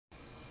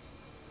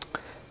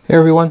Hey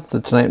everyone, so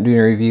tonight I'm doing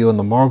a review on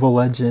the Marvel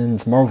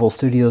Legends, Marvel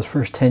Studios'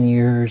 first 10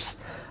 years,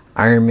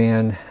 Iron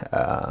Man.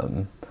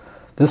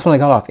 This one I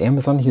got off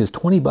Amazon. He was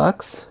 20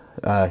 bucks,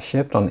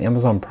 shipped on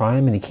Amazon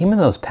Prime, and he came in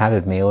those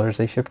padded mailers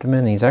they shipped him in,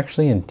 and he's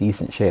actually in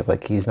decent shape.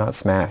 Like, he's not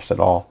smashed at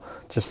all.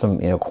 Just some,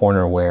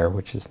 corner wear,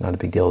 which is not a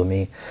big deal to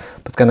me.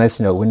 But it's got nice,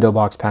 window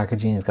box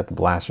packaging. It's got the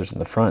blasters in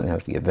the front. It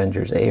has the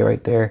Avengers A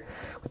right there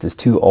with his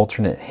two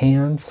alternate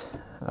hands.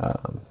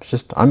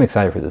 I'm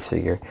excited for this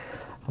figure.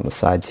 On the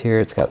sides here,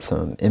 it's got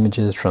some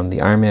images from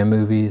the Iron Man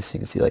movies. You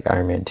can see like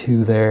Iron Man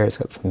 2 there. It's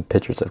got some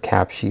pictures of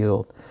Cap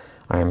Shield,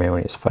 Iron Man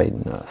when he's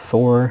fighting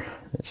Thor.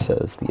 It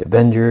says the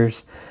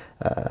Avengers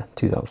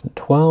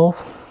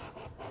 2012.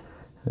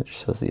 It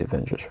just shows the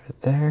Avengers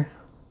right there.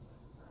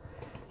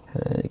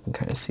 And you can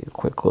kind of see a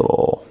quick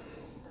little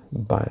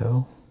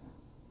bio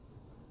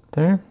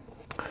there.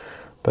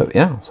 But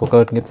yeah, so we'll go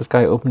ahead and get this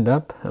guy opened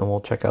up and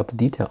we'll check out the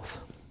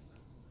details.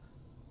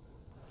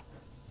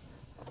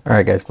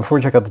 Alright guys, before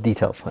we check out the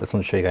details, I just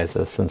want to show you guys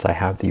this since I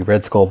have the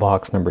Red Skull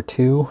box number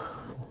 2.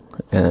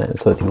 And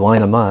so if you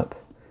line them up,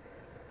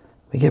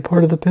 we get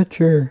part of the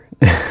picture.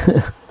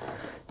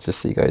 Just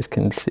so you guys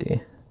can see.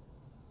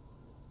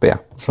 But yeah,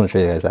 just want to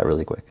show you guys that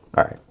really quick.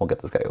 Alright, we'll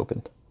get this guy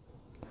opened.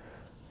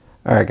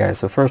 Alright guys,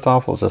 so first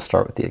off, we'll just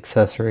start with the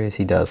accessories.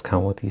 He does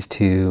come with these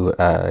two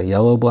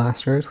yellow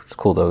blasters, which is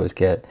cool to always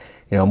get.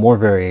 More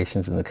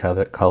variations in the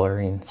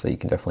coloring, so you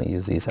can definitely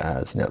use these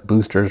as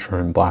boosters for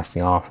him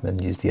blasting off, and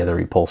then use the other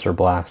repulsor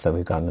blast that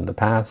we've gotten in the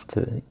past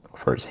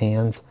for his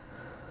hands.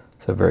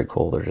 So very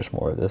cool. They're just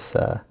more of this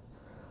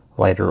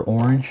lighter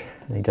orange.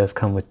 And he does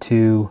come with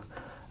two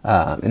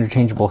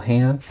interchangeable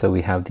hands, so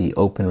we have the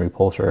open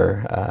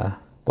repulsor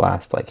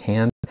blast like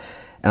hand.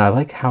 And I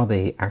like how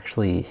they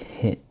actually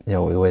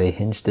the way they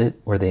hinged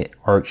it, where they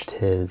arched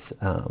his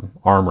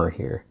armor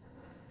here.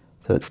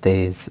 So it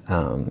stays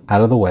out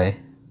of the way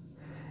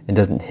and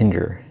doesn't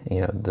hinder,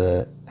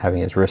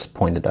 having his wrist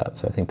pointed up.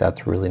 So I think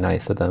that's really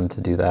nice of them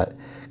to do that.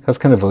 That's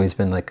kind of always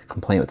been like a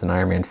complaint with an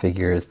Iron Man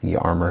figure, is the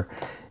armor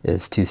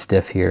is too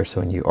stiff here. So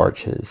when you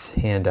arch his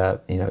hand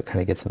up, it kind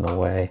of gets in the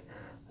way.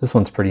 This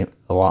one's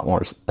a lot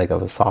more like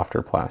of a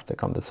softer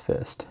plastic on this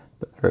fist,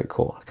 but very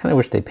cool. I kind of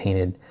wish they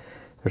painted,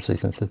 especially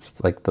since it's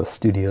like the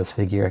Studios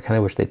figure, I kind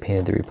of wish they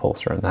painted the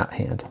repulsor on that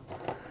hand.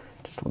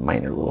 Just a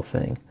minor little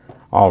thing.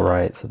 All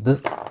right, so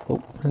this,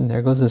 oh, and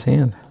there goes his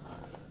hand.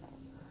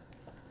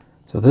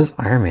 So this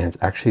Iron Man's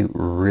actually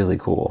really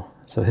cool.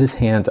 So his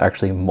hand's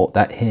actually,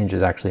 that hinge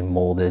is actually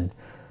molded,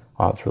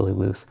 oh, it's really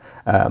loose,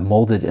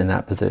 molded in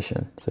that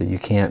position. So you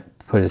can't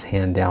put his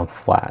hand down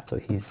flat. So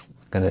he's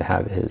going to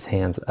have his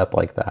hands up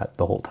like that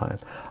the whole time.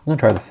 I'm going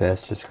to try the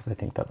fist just because I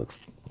think that looks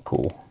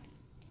cool.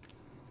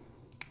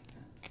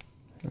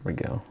 There we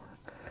go.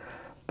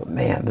 But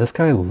man, this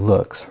guy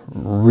looks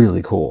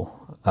really cool.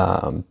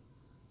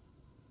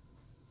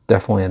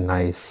 Definitely a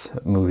nice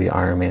movie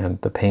Iron Man.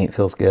 The paint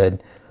feels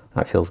good.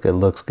 Not feels good,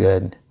 looks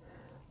good.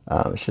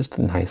 It's just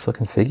a nice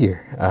looking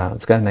figure.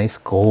 It's got a nice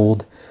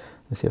gold.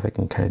 Let's see if I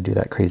can kind of do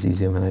that crazy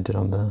zoom in I did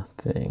on the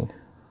thing.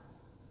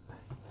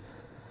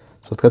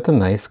 So it's got the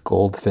nice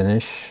gold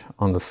finish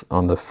on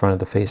the front of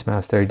the face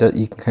mask there.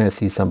 You can kind of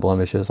see some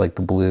blemishes like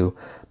the blue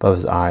above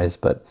his eyes,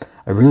 but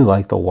I really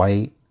like the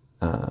white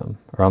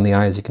around the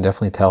eyes. You can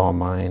definitely tell on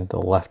mine the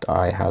left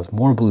eye has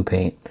more blue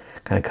paint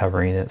kind of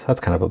covering it, so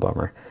that's kind of a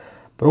bummer.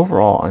 But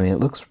overall, I mean,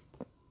 it looks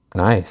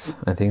nice.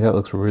 I think that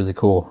looks really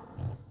cool.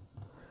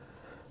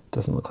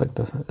 Doesn't look like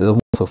it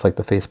almost looks like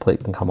the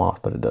faceplate can come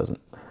off, but it doesn't.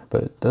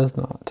 But it does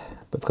not.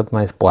 But it's got the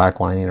nice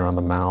black lining around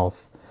the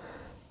mouth.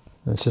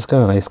 And it's just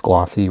got a nice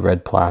glossy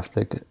red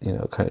plastic,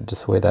 kind of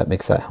just the way that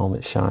makes that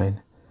helmet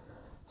shine.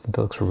 I think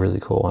that looks really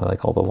cool. I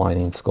like all the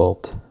lining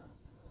sculpt.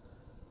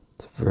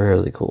 It's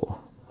really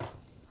cool.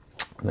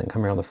 And then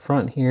come around the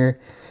front here,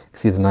 you can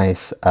see the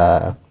nice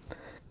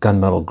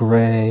gunmetal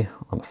gray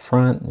on the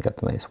front. You got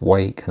the nice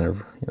white kind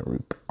of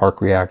arc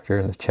reactor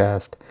in the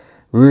chest.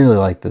 Really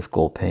like this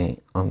gold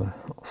paint on the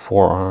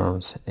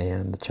forearms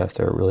and the chest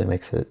there. It really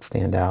makes it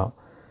stand out.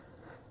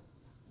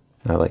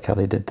 And I like how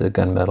they did the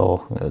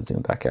gunmetal. I'm going to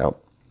zoom back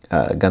out.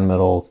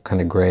 Gunmetal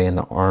kind of gray in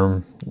the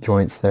arm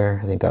joints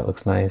there. I think that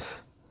looks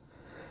nice.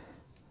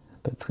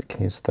 But it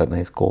can use that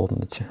nice gold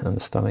in the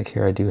stomach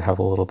here. I do have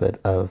a little bit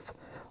of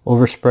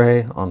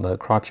overspray on the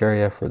crotch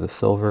area for the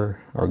silver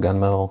or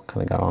gunmetal.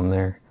 Kind of got on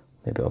there.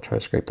 Maybe I'll try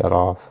to scrape that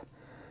off.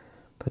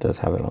 But it does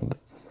have it on the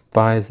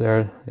thighs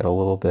there. Got a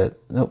little bit.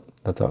 Nope,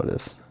 that's how it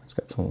is. It's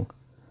got some,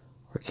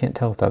 I can't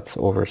tell if that's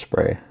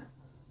overspray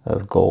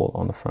of gold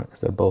on the front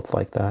because they're both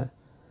like that.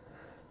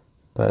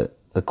 But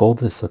the gold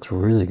just looks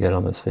really good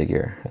on this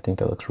figure. I think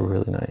that looks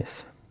really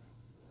nice.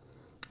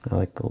 I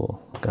like the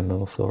little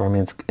gunmetal silver. I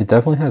mean, it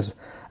definitely has,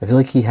 I feel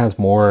like he has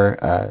more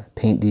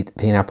paint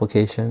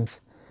applications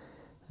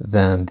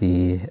than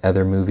the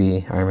other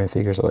movie Iron Man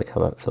figures. I like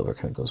how that silver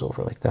kind of goes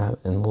over like that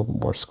and a little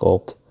bit more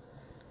sculpt.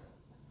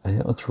 I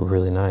think it looks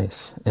really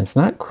nice. And it's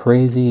not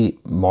crazy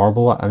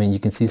marble. I mean, you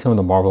can see some of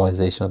the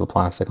marbleization of the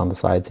plastic on the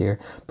sides here.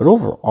 But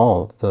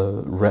overall,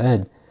 the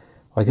red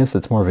Well, I guess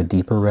it's more of a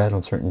deeper red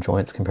on certain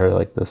joints compared to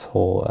like this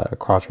whole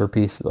crotcher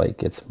piece.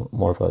 Like it's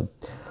more of a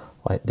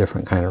light,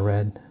 different kind of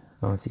red. I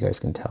don't know if you guys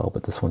can tell,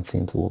 but this one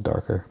seems a little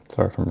darker.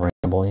 Sorry if I'm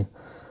rambling,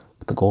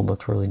 but the gold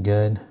looks really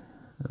good.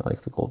 I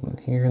like the gold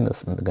in here and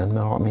this and the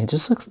gunmetal. I mean, it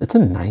just looks, it's a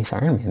nice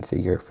Iron Man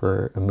figure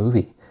for a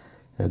movie.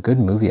 A good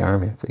movie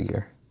Iron Man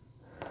figure.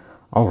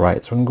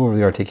 Alright, so I'm going to go over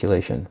the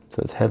articulation.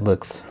 So his head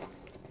looks,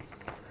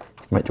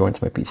 my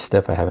joints might be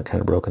stiff. I haven't kind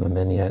of broken them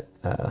in yet.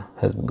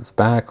 Head moves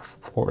back,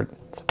 forward.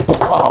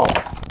 Oh!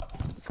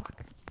 Fuck.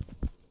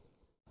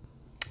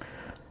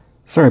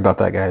 Sorry about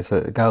that, guys.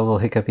 It got a little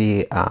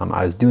hiccupy.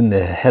 I was doing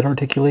the head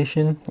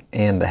articulation,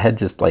 and the head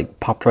just like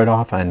popped right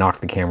off, and I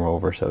knocked the camera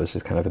over, so it was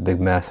just kind of a big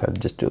mess. I had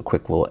to just do a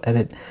quick little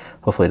edit.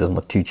 Hopefully it doesn't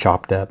look too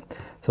chopped up.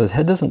 So his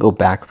head doesn't go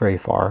back very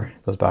far.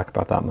 It goes back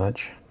about that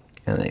much.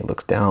 And then he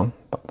looks down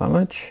about that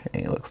much,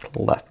 and he looks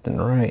left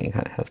and right. He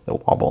kind of has the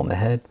wobble in the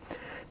head.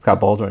 He's got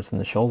ball joints in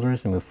the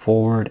shoulders. They move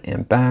forward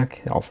and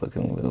back. He also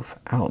can move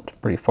out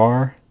pretty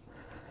far.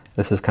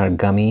 This is kind of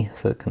gummy,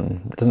 so it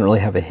doesn't really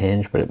have a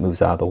hinge, but it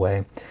moves out of the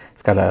way.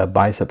 It's got a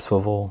bicep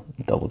swivel,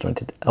 double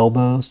jointed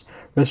elbows,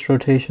 wrist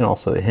rotation,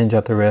 also a hinge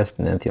at the wrist,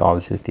 and then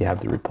obviously if you have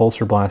the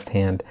repulsor blast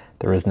hand,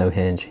 there is no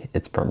hinge.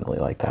 It's permanently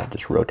like that,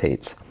 just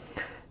rotates.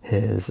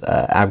 His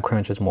ab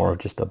crunch is more of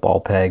just a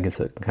ball peg,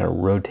 so it can kind of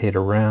rotate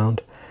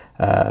around.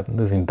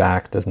 Moving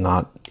back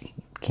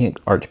can't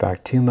arch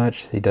back too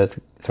much. He does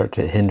start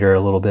to hinder a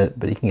little bit,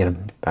 but you can get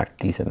him back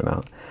a decent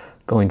amount.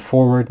 Going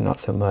forward, not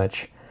so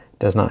much.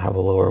 Does not have a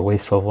lower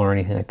waist swivel or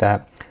anything like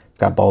that. It's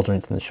got ball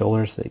joints in the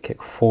shoulders, so they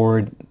kick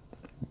forward,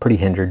 pretty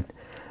hindered.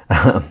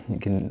 You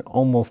can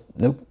almost,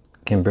 nope,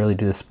 can barely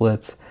do the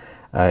splits.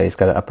 He's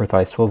got an upper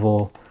thigh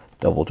swivel,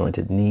 double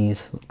jointed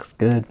knees, looks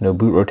good. No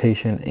boot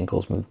rotation,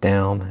 ankles move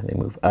down, they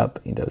move up.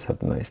 He does have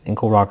the nice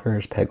ankle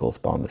rockers,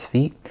 pegals, bottom of his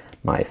feet.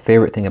 My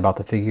favorite thing about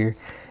the figure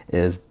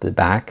is the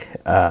back.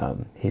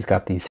 He's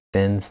got these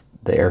fins,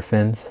 the air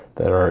fins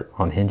that are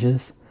on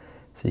hinges.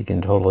 So you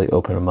can totally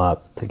open him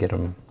up to get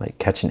him like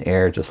catching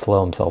air, just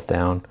slow himself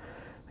down,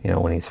 you know,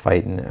 when he's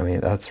fighting. I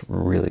mean, that's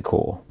really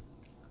cool.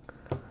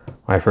 When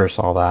I first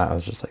saw that, I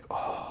was just like,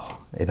 oh,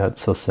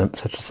 that's such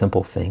a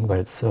simple thing, but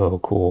it's so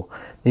cool.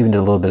 They even did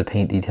a little bit of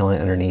paint detailing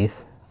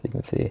underneath. So you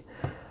can see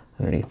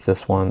underneath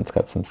this one, it's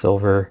got some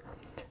silver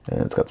and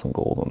it's got some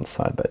gold on the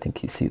side, but I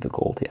think you see the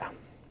gold, yeah.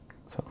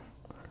 So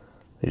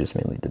they just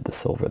mainly did the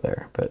silver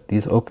there, but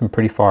these open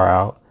pretty far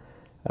out.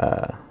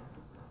 I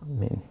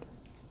mean,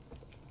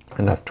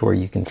 enough to where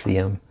you can see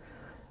them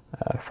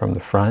from the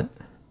front,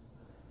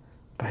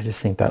 but I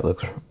just think that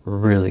looks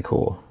really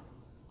cool.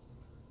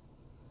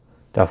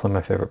 Definitely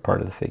my favorite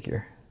part of the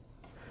figure.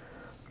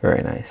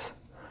 Very nice.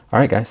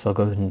 Alright guys, so I'll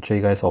go ahead and show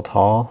you guys how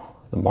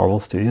tall the Marvel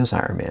Studios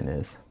Iron Man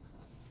is.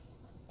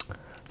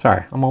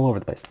 Sorry, I'm all over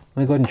the place.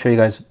 Let me go ahead and show you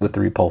guys with the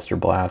repulsor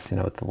blast, you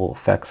know, with the little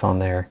effects on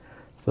there.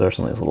 So there's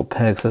some of these little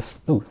pegs. This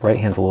right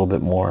hand's a little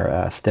bit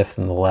more stiff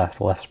than the left.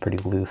 The left's pretty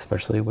loose,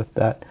 especially with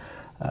that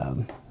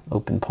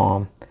open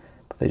palm.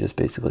 But they just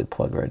basically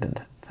plug right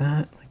into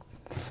that, like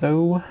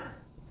so.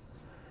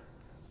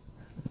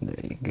 And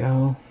there you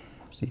go.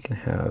 So you can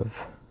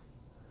have,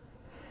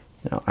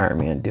 you know, Iron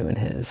Man doing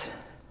his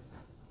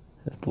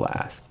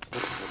blast.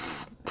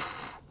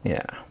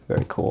 Yeah,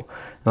 very cool.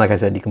 And like I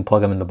said, you can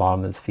plug them in the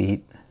bottom of his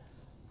feet.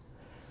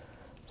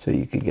 So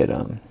you could get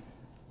them,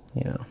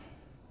 you know,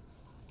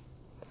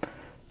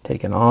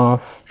 taken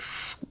off,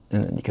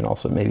 and then you can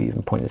also maybe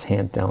even point his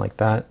hand down like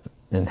that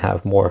and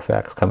have more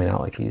effects coming out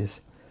like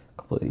he's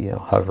completely, you know,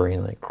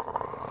 hovering, like,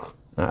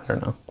 I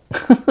don't know.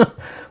 But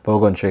we'll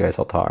go and show you guys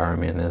how tall Iron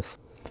Man is.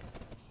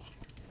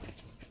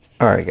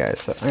 Alright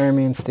guys, so Iron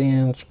Man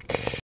stands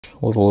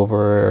a little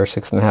over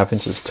 6.5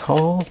 inches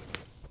tall.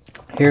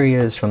 Here he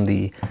is from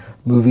the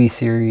movie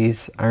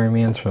series Iron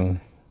Man's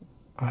from,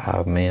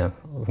 oh man,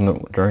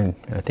 during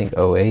I think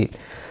 '08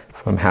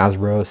 from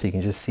Hasbro, so you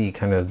can just see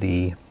kind of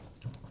the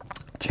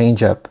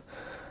change up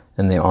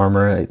in the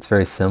armor. It's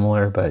very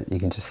similar, but you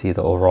can just see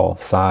the overall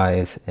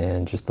size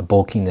and just the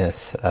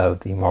bulkiness of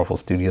the Marvel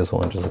Studios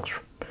one just looks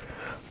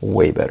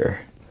way better.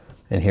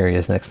 And here he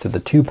is next to the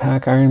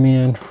 2-pack Iron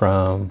Man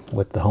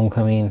with the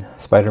Homecoming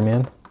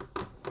Spider-Man.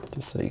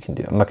 Just so you can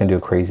do, I'm not going to do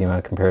a crazy amount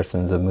of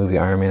comparisons of movie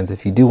Iron Mans.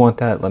 If you do want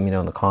that, let me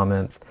know in the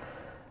comments.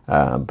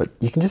 But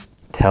you can just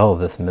tell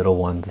this middle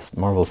one, this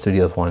Marvel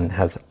Studios one,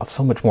 has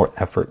so much more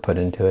effort put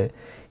into it.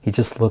 He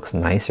just looks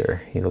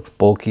nicer. He looks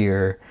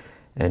bulkier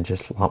and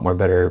just a lot more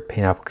better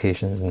paint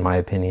applications in my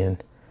opinion.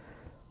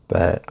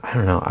 But I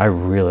don't know, I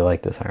really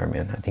like this Iron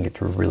Man. I think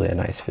it's really a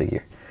nice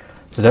figure.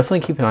 So definitely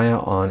keep an eye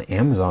out on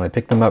Amazon. I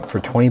picked them up for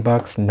 20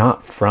 bucks,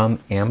 not from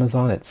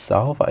Amazon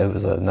itself. It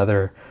was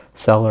another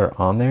seller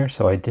on there,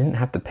 so I didn't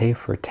have to pay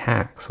for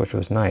tax, which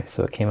was nice.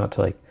 So it came out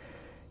to like,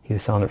 he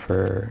was selling it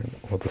for,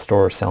 well, the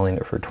store was selling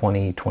it for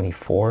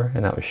 $20.24,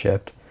 and that was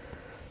shipped.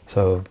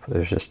 So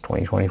there's just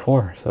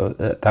 $20.24. So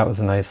that was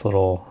a nice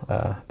little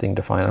thing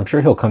to find. I'm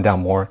sure he'll come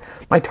down more.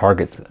 My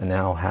Targets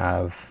now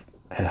have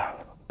a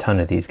ton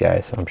of these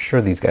guys, so I'm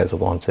sure these guys will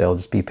go on sale.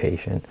 Just be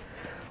patient.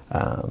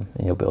 And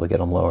you'll be able to get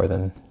them lower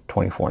than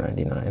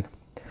 $24.99.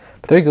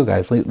 But there you go,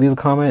 guys. Leave a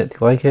comment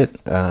if you like it.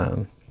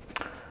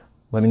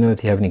 Let me know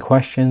if you have any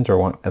questions or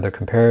want other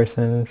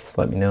comparisons.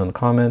 Let me know in the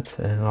comments,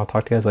 and I'll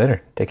talk to you guys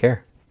later. Take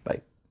care.